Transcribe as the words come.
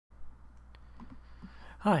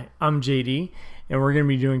Hi, I'm JD, and we're going to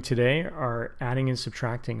be doing today our adding and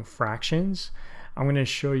subtracting fractions. I'm going to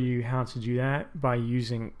show you how to do that by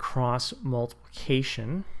using cross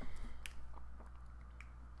multiplication.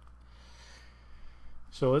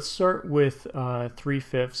 So let's start with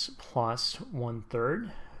 3/5 plus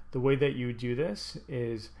 1/3. The way that you would do this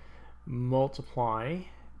is multiply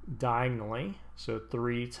diagonally. So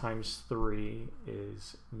 3 times 3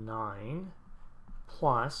 is 9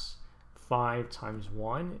 plus 5 times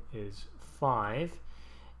 1 is 5,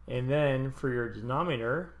 and then for your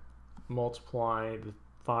denominator, multiply the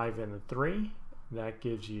 5 and the 3, that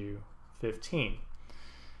gives you 15.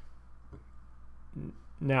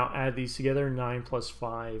 Now add these together. 9 plus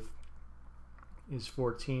 5 is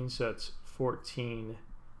 14, so that's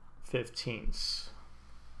 14/15.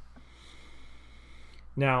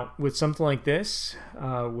 Now with something like this,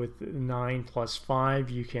 with 9 plus 5,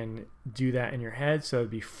 you can do that in your head. So it would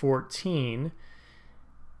be 14,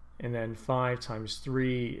 and then 5 times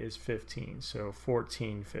 3 is 15, so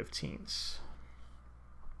 14/15.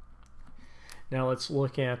 Now let's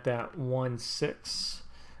look at that 1/6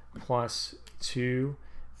 plus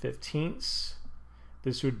 2/15.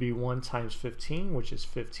 This would be 1 times 15, which is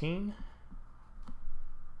 15.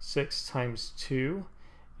 6 times 2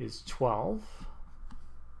 is 12.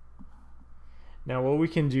 Now what we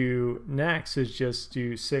can do next is just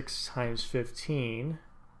do 6 times 15.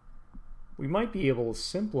 We might be able to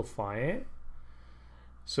simplify it.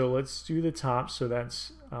 So let's do the top. So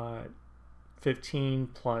that's 15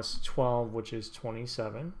 plus 12, which is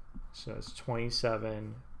 27. So it's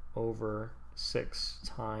 27 over 6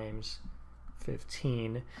 times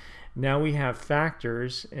 15. Now we have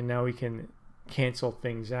factors, and now we can cancel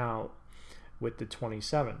things out with the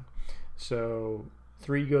 27. So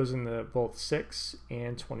 3 goes into both 6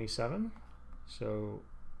 and 27. So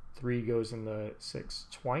 3 goes into 6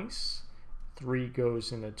 twice. 3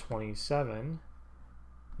 goes into 27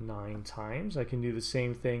 9 times. I can do the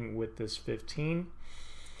same thing with this 15.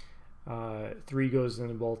 3 goes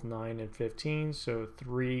into both 9 and 15. So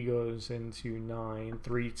 3 goes into 9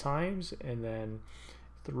 3 times, and then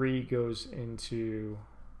 3 goes into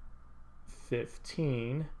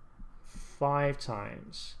 15 5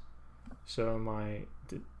 times. So my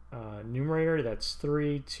numerator, that's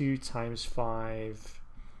 3. 2 times 5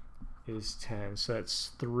 is 10. So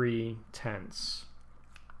that's 3/10.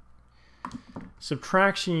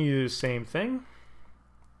 Subtraction, you do the same thing.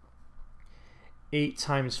 8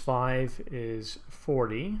 times 5 is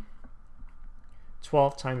 40.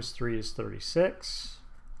 12 times 3 is 36.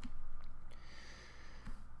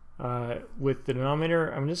 With the denominator,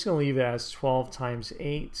 I'm just going to leave it as 12 times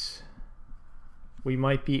 8. We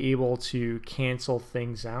might be able to cancel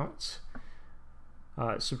things out.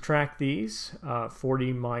 Subtract these.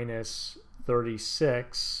 40 minus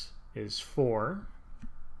 36 is 4.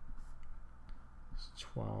 It's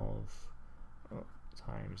 12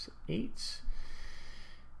 times 8.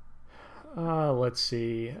 Let's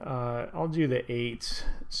see. I'll do the 8.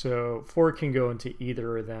 So 4 can go into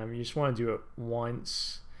either of them. You just want to do it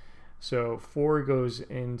once. So 4 goes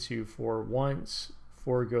into 4 once.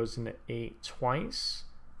 4 goes into 8 twice.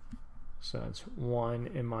 So that's 1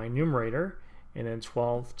 in my numerator. And then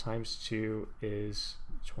 12 times 2 is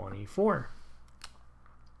 24.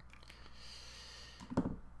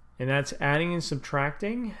 And that's adding and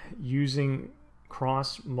subtracting using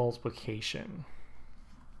cross multiplication.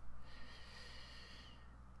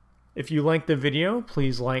 If you liked the video,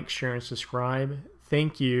 please like, share, and subscribe.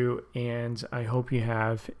 Thank you, and I hope you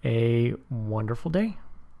have a wonderful day.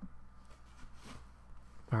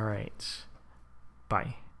 All right.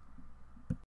 Bye.